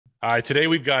Today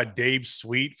we've got Dave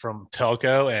Sweet from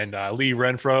Telco and Lee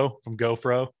Renfro from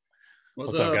GoFro.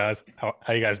 What's What's up, up? guys?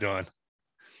 How you guys doing?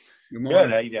 Good Good. morning.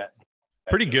 How you doing?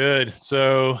 Pretty good.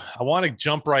 So I want to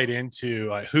jump right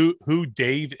into who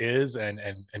Dave is and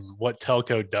what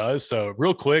Telco does. So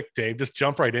real quick, Dave, just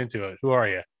jump right into it. Who are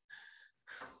you?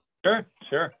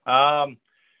 Sure.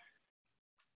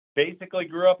 Basically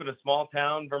grew up in a small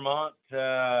town, Vermont,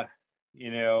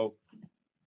 you know,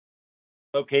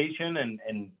 location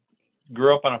and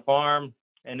grew up on a farm,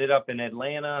 ended up in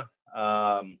Atlanta,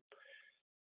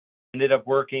 ended up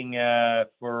working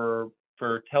for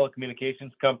a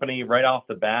telecommunications company right off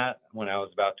the bat when I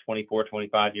was about 24,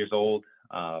 25 years old.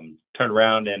 Turned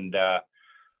around and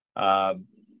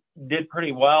did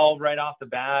pretty well right off the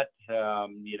bat.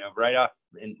 Right off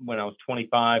when I was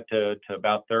 25 to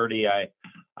about 30,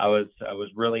 I was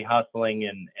really hustling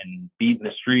and beating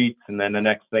the streets. And then the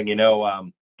next thing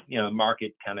the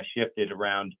market kind of shifted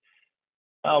around,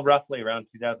 roughly around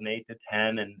 2008 to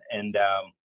 10. And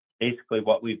basically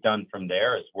what we've done from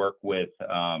there is work with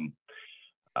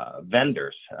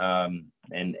vendors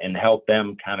and help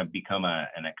them kind of become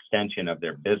an extension of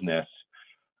their business.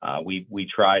 We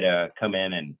try to come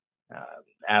in and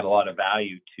add a lot of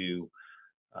value to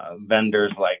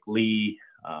vendors like Lee,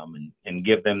 and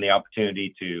give them the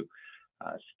opportunity to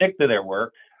stick to their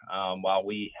work while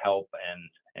we help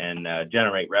and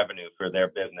generate revenue for their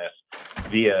business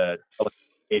via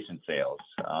telecommunication sales.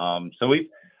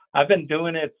 I've been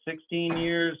doing it 16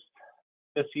 years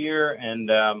this year, and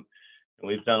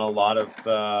we've done a lot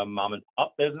of mom and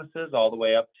pop businesses all the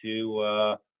way up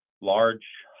to large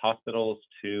hospitals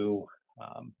to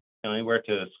anywhere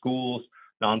to schools,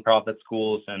 nonprofit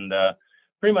schools, and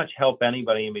pretty much help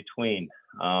anybody in between.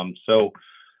 So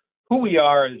who we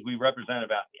are is we represent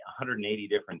about 180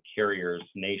 different carriers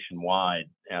nationwide.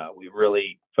 We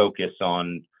really focus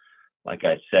on, like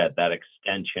I said, that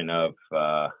extension of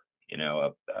a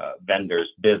vendor's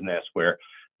business where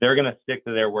they're going to stick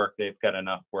to their work. They've got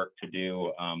enough work to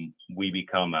do. We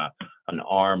become an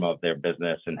arm of their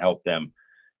business and help them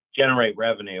generate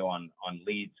revenue on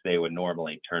leads they would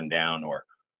normally turn down or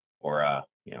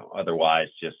otherwise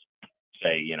just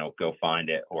say, go find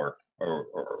it or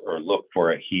look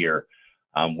for it here.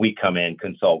 We come in,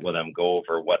 consult with them, go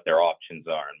over what their options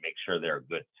are and make sure they're a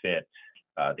good fit.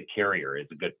 The carrier is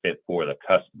a good fit for the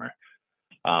customer.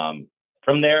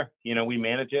 From there, we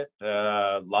manage it.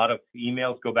 A lot of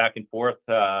emails go back and forth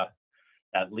that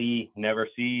Lee never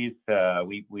sees.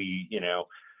 We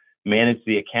manage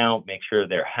the account, make sure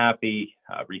they're happy,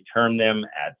 return them,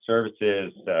 add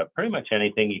services, pretty much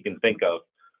anything you can think of.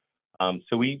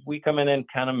 So we come in and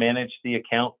kind of manage the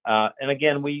account. And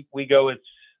again, we go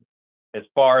as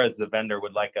far as the vendor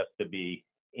would like us to be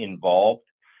involved.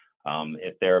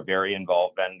 If they're a very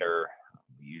involved vendor,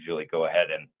 we usually go ahead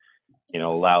and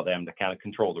allow them to kind of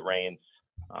control the reins.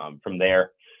 From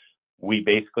there, we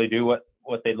basically do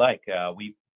what they like.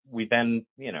 We then,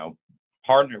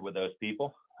 partner with those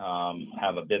people,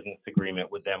 have a business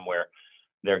agreement with them where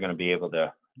they're going to be able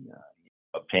to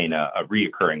obtain a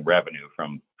reoccurring revenue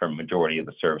from majority of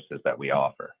the services that we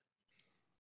offer.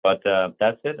 But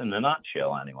that's it in a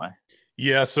nutshell anyway.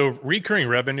 Yeah, so recurring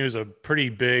revenue is a pretty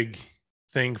big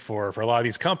thing for a lot of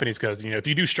these companies because if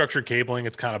you do structured cabling,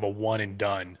 it's kind of a one and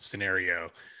done scenario.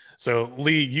 So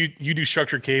Lee, you do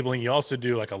structured cabling, you also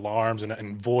do like alarms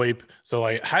and VoIP. So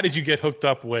like, how did you get hooked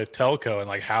up with Telco, and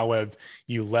like how have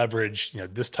you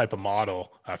leveraged this type of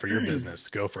model for your business,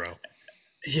 GoFro?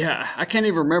 Yeah, I can't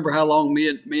even remember how long me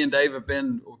and Dave have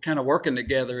been kind of working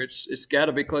together. It's got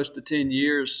to be close to 10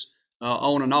 years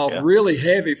on and off, Yeah. Really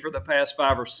heavy for the past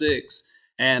 5 or 6.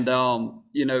 And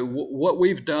what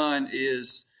we've done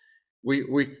is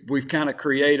we've kind of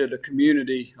created a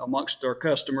community amongst our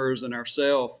customers and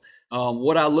ourselves.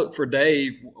 What I look for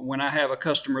Dave when I have a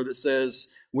customer that says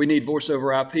we need voice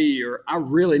over IP, or I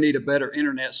really need a better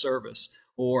internet service,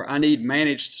 or I need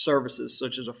managed services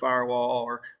such as a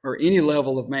firewall or any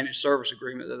level of managed service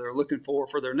agreement that they're looking for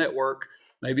their network.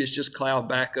 Maybe it's just cloud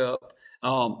backup.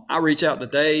 I reach out to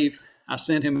Dave. I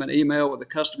send him an email with a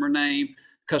customer name,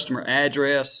 customer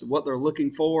address, what they're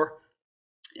looking for.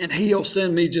 And he'll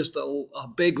send me just a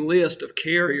big list of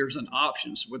carriers and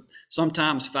options with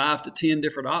sometimes 5 to 10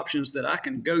 different options that I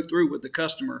can go through with the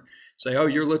customer. Say, oh,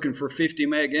 you're looking for 50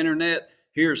 meg internet.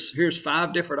 Here's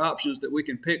 5 different options that we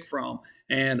can pick from.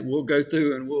 And we'll go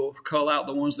through and we'll call out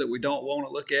the ones that we don't want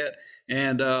to look at.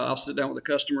 And I'll sit down with the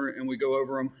customer and we go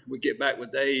over them. We get back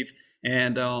with Dave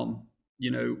and,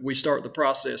 we start the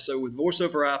process. So with voice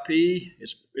over IP,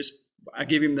 I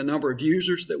give him the number of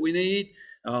users that we need.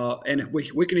 And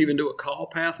we can even do a call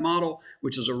path model,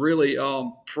 which is a really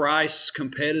price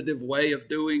competitive way of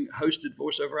doing hosted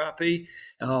voice over IP.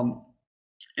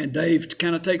 And Dave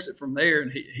kind of takes it from there,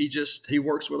 and he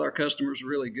works with our customers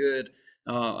really good,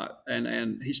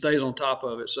 and he stays on top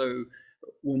of it. So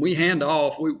when we hand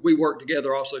off, we work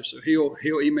together also. So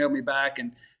he'll email me back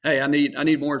and, hey, I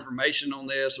need more information on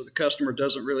this, or the customer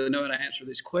doesn't really know how to answer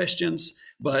these questions.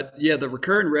 But yeah, the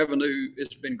recurring revenue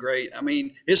has been great. I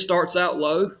mean, it starts out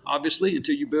low, obviously,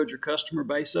 until you build your customer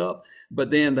base up.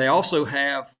 But then they also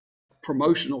have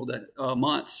promotional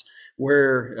months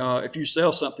where if you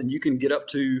sell something, you can get up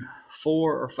to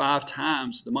 4 or 5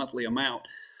 times the monthly amount.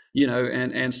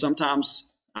 And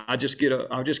sometimes I'll just get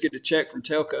a check from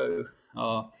Telco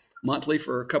monthly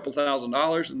for a couple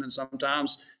 $1,000, and then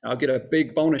sometimes I'll get a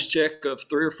big bonus check of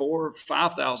 $3,000 or $4,000 or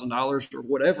 $5,000 or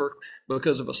whatever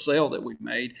because of a sale that we've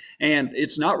made. And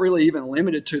it's not really even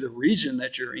limited to the region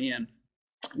that you're in.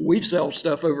 We've sold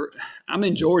stuff I'm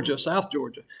in Georgia, South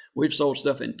Georgia. We've sold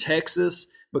stuff in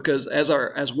Texas, because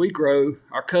as we grow,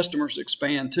 our customers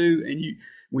expand too. And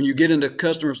when you get into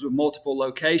customers with multiple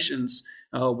locations,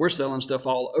 we're selling stuff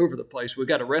all over the place. We've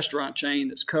got a restaurant chain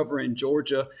that's covering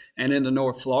Georgia and into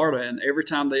North Florida. And every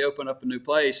time they open up a new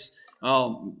place,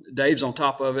 Dave's on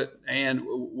top of it, and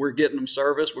we're getting them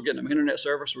service. We're getting them internet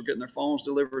service. We're getting their phones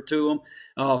delivered to them.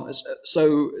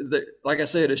 Like I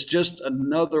said, it's just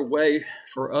another way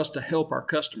for us to help our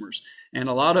customers. And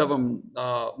a lot of them,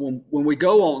 when we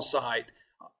go on site,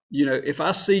 if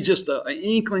I see just an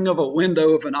inkling of a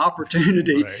window of an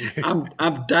opportunity, right.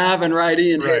 I'm diving right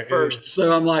in head first.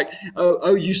 So I'm like,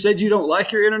 oh, you said you don't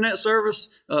like your internet service?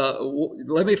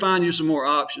 Let me find you some more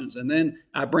options. And then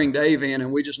I bring Dave in,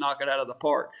 and we just knock it out of the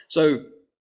park. So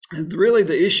really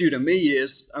the issue to me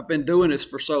is, I've been doing this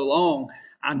for so long,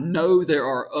 I know there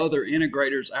are other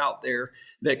integrators out there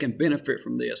that can benefit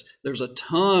from this. There's a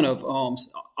ton of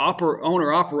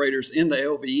owner-operators in the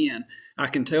LVN. I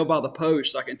can tell by the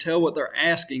posts. I can tell what they're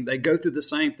asking. They go through the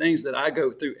same things that I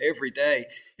go through every day.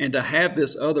 And to have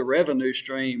this other revenue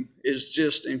stream is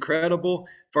just incredible.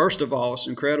 First of all, it's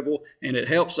incredible, and it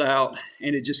helps out,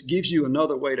 and it just gives you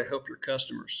another way to help your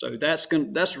customers. So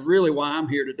that's really why I'm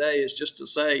here today, is just to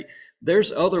say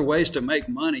there's other ways to make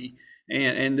money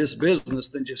and this business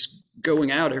than just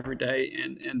going out every day.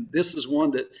 And this is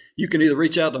one that you can either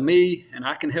reach out to me and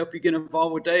I can help you get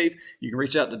involved with Dave. You can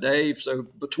reach out to Dave. So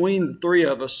between the three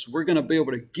of us, we're going to be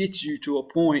able to get you to a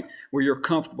point where you're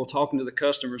comfortable talking to the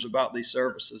customers about these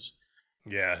services.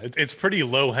 Yeah, it's pretty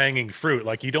low hanging fruit.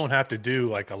 Like, you don't have to do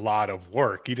like a lot of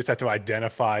work. You just have to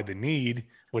identify the need,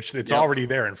 which it's already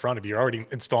there in front of you. You're already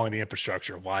installing the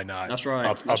infrastructure. Why not? That's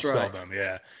right. Upsell them.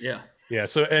 Yeah. Yeah. Yeah.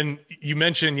 So, and you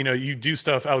mentioned, you do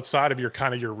stuff outside of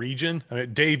your region. I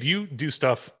mean, Dave, you do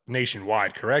stuff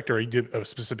nationwide, correct? Or you do a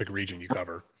specific region you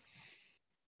cover?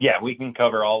 Yeah, we can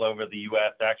cover all over the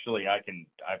U.S. Actually, I've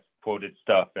quoted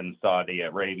stuff in Saudi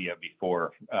Arabia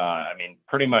before. I mean,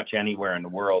 pretty much anywhere in the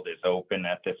world is open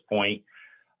at this point.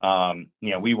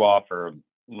 We offer,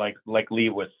 like Lee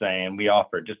was saying, we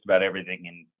offer just about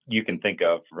everything you can think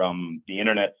of, from the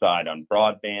internet side on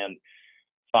broadband,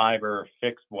 fiber,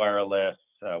 fixed wireless,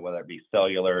 whether it be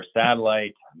cellular or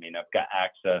satellite. I mean, I've got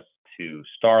access to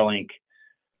Starlink.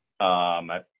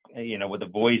 With the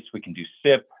voice, we can do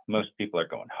SIP. Most people are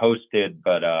going hosted,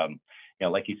 but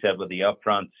like you said, with the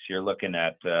upfronts, you're looking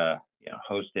at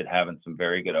hosted having some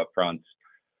very good upfronts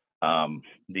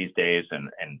these days,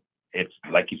 and it's,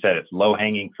 like you said, it's low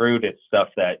hanging fruit. It's stuff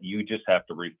that you just have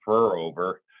to refer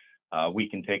over. We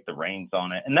can take the reins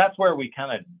on it, and that's where we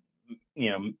kind of,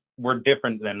 we're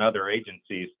different than other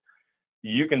agencies.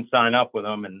 You can sign up with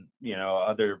them, and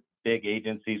other big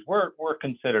agencies, we're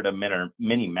considered a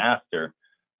mini master.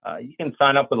 You can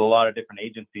sign up with a lot of different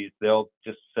agencies. They'll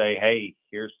just say, hey,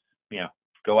 here's,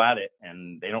 go at it,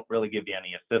 and they don't really give you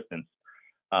any assistance.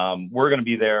 We're going to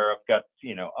be there. I've got,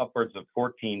 upwards of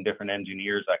 14 different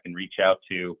engineers I can reach out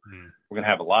to. We're going to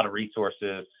have a lot of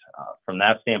resources. From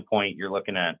that standpoint, you're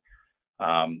looking at,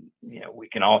 we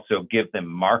can also give them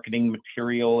marketing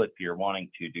material if you're wanting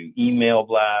to do email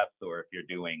blasts, or if you're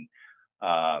doing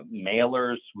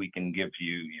mailers. We can give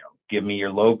you, give me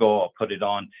your logo, I'll put it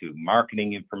on to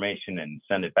marketing information and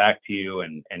send it back to you,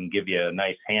 and give you a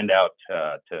nice handout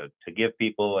to give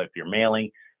people if you're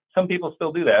mailing. Some people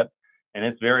still do that, and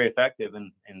it's very effective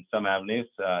in some avenues.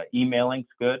 Emailing's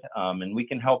good, and we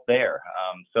can help there.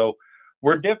 So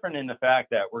we're different in the fact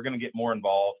that we're going to get more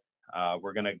involved.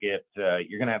 We're going to get,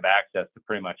 you're going to have access to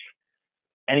pretty much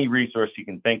any resource you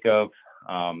can think of.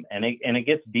 And it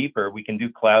gets deeper. We can do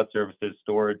cloud services,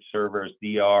 storage servers,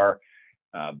 DR,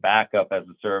 backup as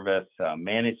a service,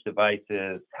 managed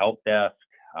devices, help desk.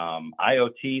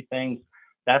 IoT things,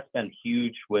 that's been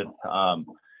huge with,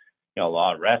 a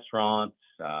lot of restaurants,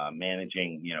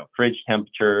 managing, fridge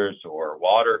temperatures or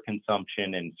water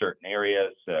consumption in certain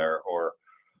areas, or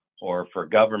for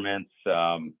governments,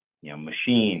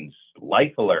 machines,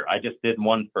 Life Alert. I just did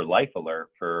one for Life Alert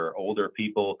for older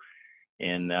people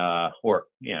in, or,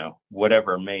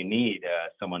 whatever may need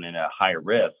someone in a higher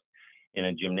risk in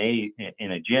a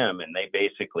gym, and they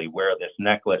basically wear this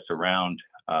necklace around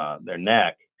their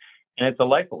neck, and it's a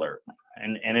Life Alert.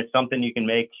 And it's something you can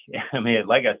make. I mean,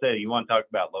 like I said, you want to talk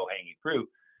about low hanging fruit.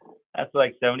 That's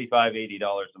like $75, $80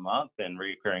 a month in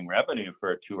recurring revenue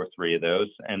for 2 or 3 of those.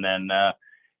 And then,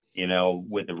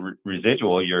 with the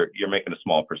residual, you're making a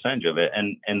small percentage of it.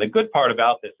 And the good part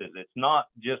about this is it's not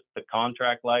just the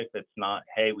contract life. It's not,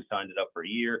 hey, we signed it up for a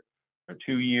year or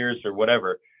 2 years or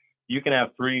whatever. You can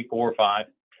have 3, 4, 5,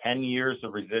 10 years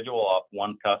of residual off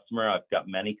one customer. I've got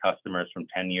many customers from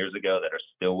 10 years ago that are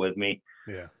still with me.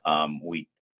 Yeah. We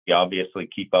obviously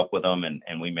keep up with them,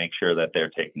 and we make sure that they're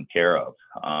taken care of.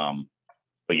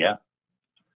 But yeah,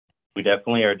 we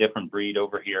definitely are a different breed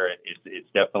over here. It's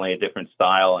definitely a different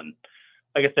style. And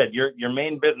like I said, your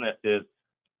main business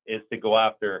is to go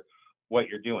after what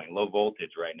you're doing, low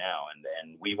voltage right now.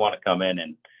 And we want to come in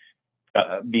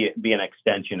and be an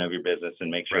extension of your business and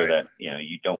make sure that,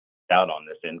 you don't miss out on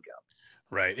this income.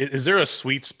 Right. Is there a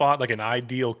sweet spot, like an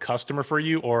ideal customer for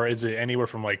you, or is it anywhere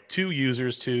from like 2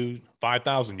 users to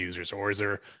 5,000 users, or is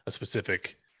there a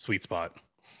specific sweet spot?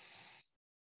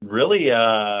 Really,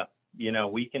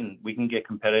 we can get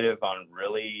competitive on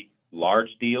really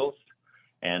large deals,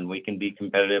 and we can be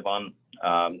competitive on,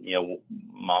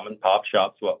 mom and pop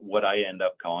shops, what I end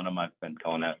up calling them. I've been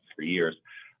calling that for years.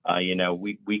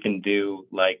 We can do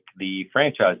like the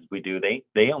franchises we do.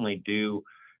 They only do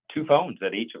 2 phones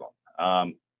at each of them.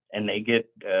 And they get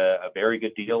a very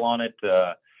good deal on it.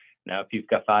 Now, if you've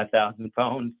got 5,000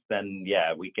 phones, then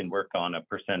yeah, we can work on a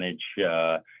percentage,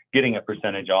 getting a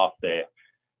percentage off the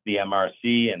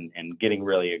MRC and getting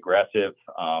really aggressive.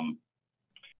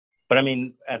 But I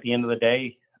mean, at the end of the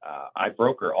day, I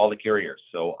broker all the carriers.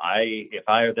 So if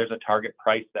there's a target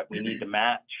price that we need to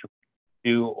match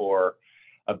to or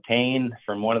obtain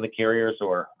from one of the carriers,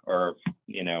 or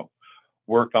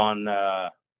work on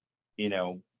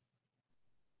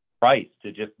price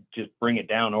to just bring it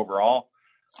down overall,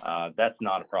 that's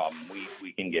not a problem.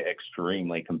 We can get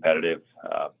extremely competitive.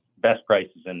 Best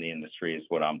prices in the industry is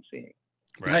what I'm seeing.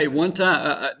 Right. Hey, one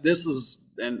time, this is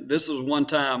one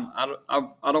time,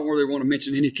 I don't really want to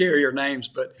mention any carrier names,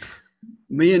 but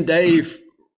me and Dave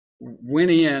went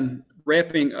in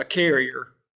repping a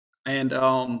carrier, and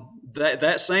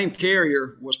that same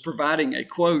carrier was providing a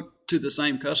quote to the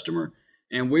same customer,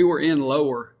 and we were in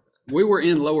lower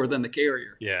than the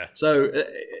carrier. Yeah. So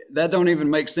that don't even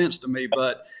make sense to me.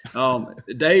 But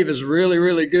Dave is really,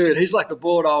 really good. He's like a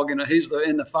bulldog, and he's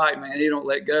in the fight, man. He don't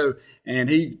let go, and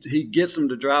he gets them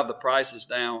to drive the prices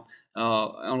down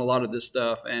on a lot of this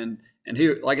stuff. And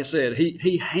he, like I said,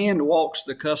 he hand walks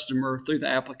the customer through the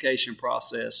application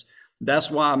process.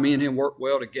 That's why me and him work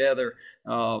well together.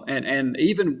 And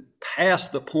even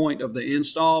past the point of the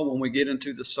install, when we get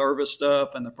into the service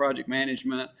stuff and the project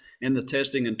management and the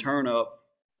testing and turn up,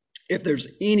 if there's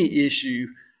any issue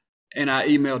and I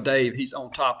email Dave, he's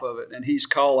on top of it, and he's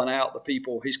calling out the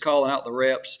people, he's calling out the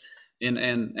reps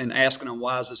and asking them,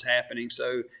 why is this happening?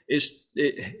 So it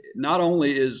not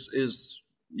only is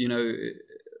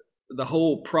the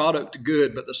whole product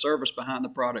good, but the service behind the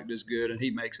product is good, and he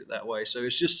makes it that way. So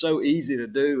it's just so easy to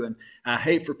do, and I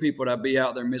hate for people to be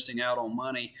out there missing out on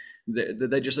money.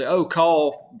 They just say, oh,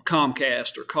 call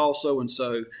Comcast or call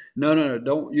so-and-so.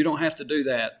 No, you don't have to do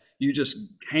that. You just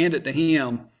hand it to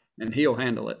him, and he'll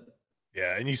handle it.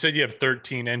 Yeah, and you said you have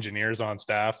 13 engineers on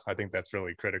staff. I think that's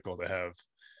really critical to have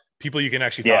people you can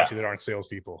actually talk to that aren't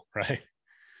salespeople, right?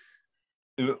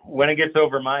 When it gets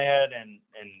over my head and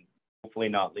hopefully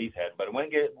not Lee's head, but when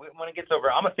it gets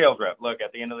over, I'm a sales rep. Look,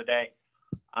 at the end of the day,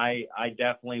 I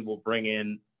definitely will bring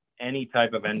in any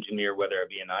type of engineer, whether it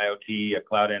be an IoT, a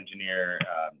cloud engineer.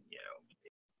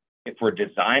 If we're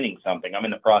designing something, I'm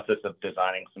in the process of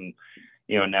designing some,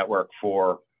 network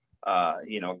for,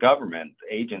 government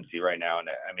agency right now. And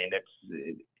I mean,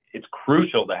 it's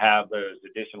crucial to have those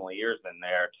additional ears in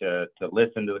there to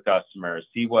listen to the customers,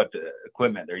 see what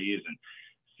equipment they're using,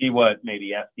 see what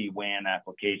maybe SD-WAN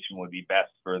application would be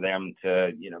best for them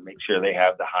to, make sure they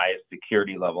have the highest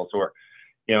security levels, or,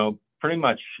 pretty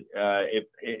much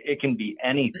it can be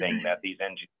anything that these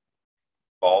engineers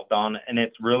are involved on. And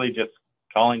it's really just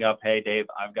calling up, hey, Dave,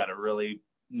 I've got a really,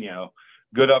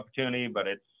 good opportunity, but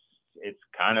it's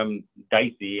kind of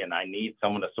dicey and I need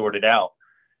someone to sort it out.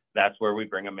 That's where we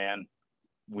bring them in.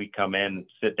 we come in,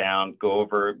 sit down, go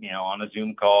over, on a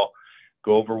Zoom call,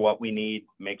 go over what we need,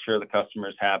 make sure the customer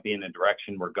is happy in the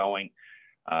direction we're going,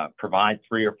 provide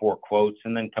 3 or 4 quotes,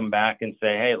 and then come back and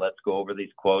say, hey, let's go over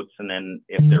these quotes. And then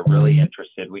if they're really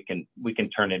interested, we can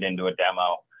turn it into a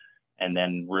demo and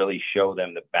then really show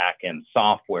them the back end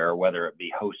software, whether it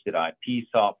be hosted IP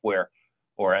software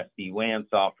or SD-WAN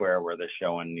software, where they're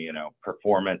showing,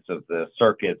 performance of the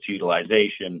circuits,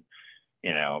 utilization,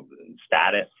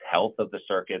 status, health of the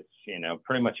circuits,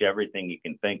 pretty much everything you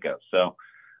can think of. So,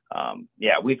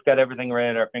 we've got everything right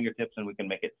at our fingertips, and we can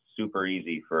make it super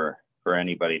easy for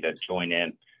anybody to join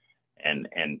in and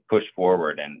push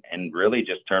forward and really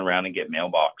just turn around and get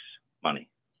mailbox money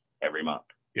every month.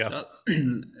 Yeah.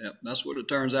 That's what it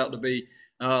turns out to be.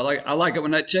 I like it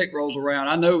when that check rolls around.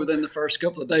 I know within the first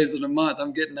couple of days of the month,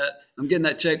 I'm getting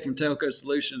that check from Telco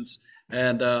Solutions,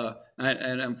 and like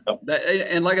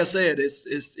I said,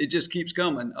 it just keeps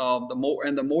coming.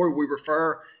 The more we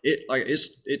refer it,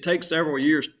 it takes several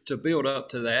years to build up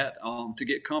to that, to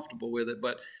get comfortable with it.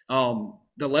 But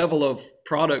the level of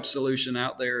product solution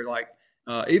out there,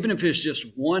 even if it's just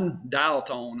one dial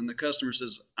tone and the customer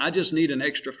says, I just need an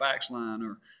extra fax line,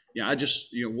 or I just,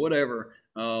 whatever,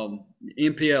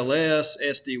 MPLS,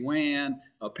 SD-WAN,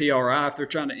 PRI, if they're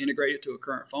trying to integrate it to a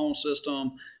current phone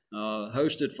system,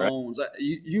 hosted phones,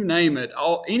 you name it,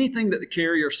 anything that the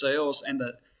carrier sells, and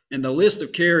the list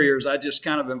of carriers, I just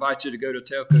kind of invite you to go to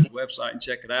Telco's website and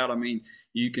check it out. I mean,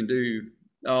 you can do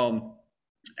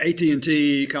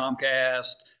AT&T,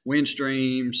 Comcast,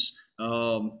 Windstreams,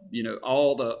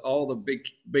 all the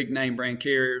big name brand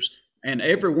carriers, and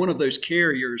every one of those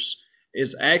carriers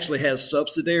actually has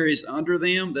subsidiaries under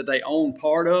them that they own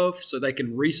part of, so they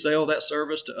can resell that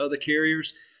service to other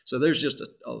carriers. So there's just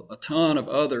a ton of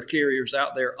other carriers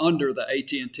out there under the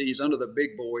AT&Ts, under the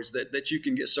big boys that you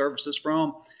can get services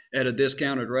from at a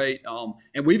discounted rate.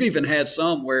 And we've even had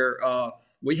some where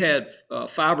we had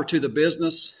fiber to the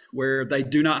business where they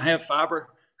do not have fiber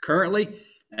currently,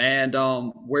 and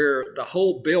where the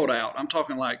whole build out, I'm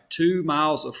talking like 2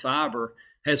 miles of fiber,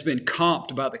 has been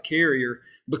comped by the carrier,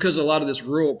 because a lot of this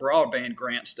rural broadband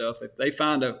grant stuff, if they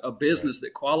find a business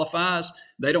that qualifies,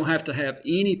 they don't have to have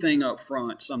anything up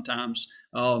front sometimes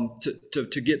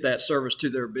to get that service to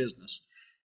their business.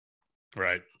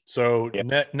 Right. So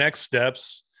next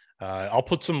steps, I'll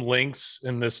put some links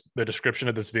in the description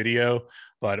of this video,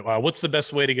 but what's the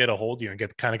best way to get a hold of you and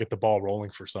get the ball rolling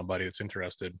for somebody that's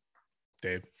interested,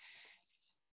 Dave?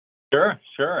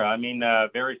 Sure. I mean,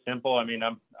 very simple. I mean,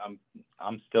 I'm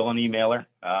still an emailer.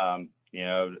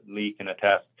 Lee can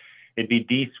attest. It'd be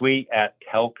dsweet at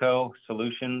Telco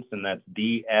Solutions, and that's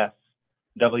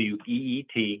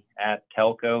DSWEET at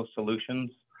Telco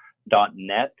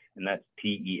Solutions.net, and that's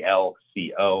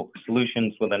TELCO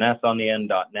Solutions with an S on the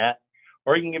end, .net.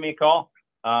 Or you can give me a call,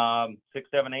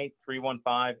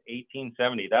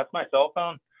 678-315-1870. That's my cell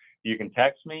phone. You can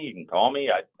text me, you can call me.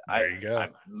 There you go.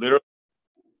 I'm literally,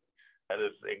 that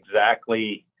is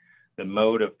exactly the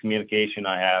mode of communication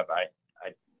I have.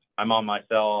 I'm on my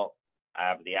cell. I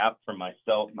have the app from my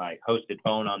hosted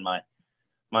phone on my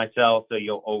cell, so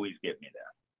you'll always get me there.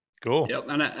 Cool. Yep,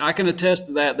 and I can attest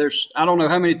to that. I don't know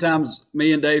how many times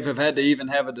me and Dave have had to even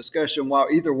have a discussion while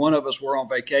either one of us were on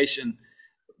vacation,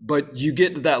 but you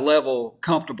get to that level of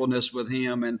comfortableness with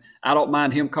him, and I don't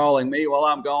mind him calling me while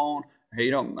I'm gone.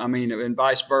 And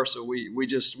vice versa.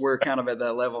 We're kind of at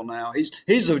that level now. He's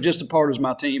just a part of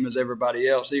my team as everybody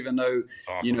else, even though,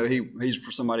 awesome. He's for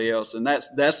somebody else. And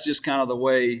that's just kind of the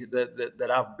way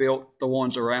that I've built the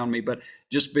ones around me, but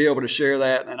just be able to share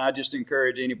that. And I just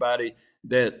encourage anybody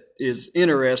that is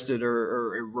interested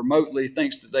or remotely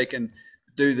thinks that they can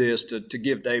do this to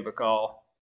give Dave a call.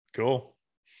 Cool.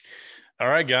 All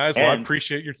right, guys. Well, I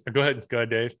appreciate go ahead,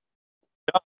 Dave.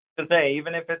 To say,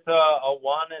 even if it's a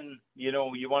one and you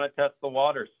want to test the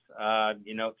waters,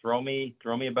 throw me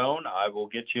a bone. I will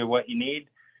get you what you need.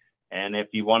 And if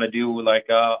you want to do like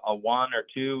a 1 or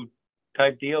 2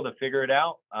 type deal to figure it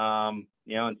out, and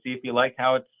see if you like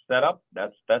how it's set up,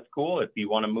 that's cool. If you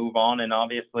want to move on and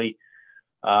obviously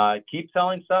keep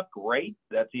selling stuff, great.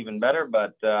 That's even better.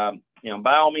 But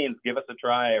by all means, give us a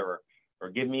try or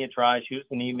give me a try. Shoot us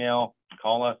an email,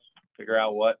 call us. Figure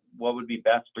out what would be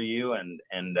best for you, and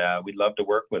we'd love to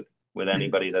work with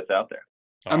anybody that's out there.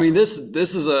 Awesome. I mean, this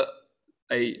is a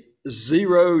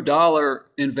 $0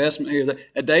 investment here.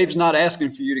 Dave's not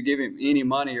asking for you to give him any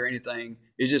money or anything.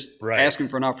 He's just asking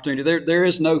for an opportunity. There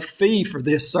is no fee for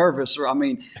this service.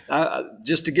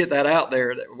 Just to get that out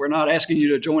there, we're not asking you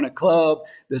to join a club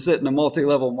that's in the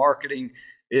multi-level marketing.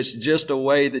 It's just a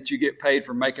way that you get paid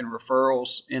for making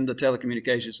referrals in the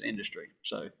telecommunications industry.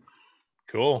 So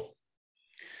cool.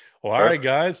 Well, all right,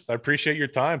 guys. I appreciate your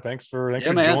time. Thanks for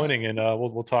Yeah, man. joining, and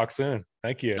we'll talk soon.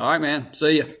 Thank you. All right, man.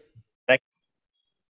 See you.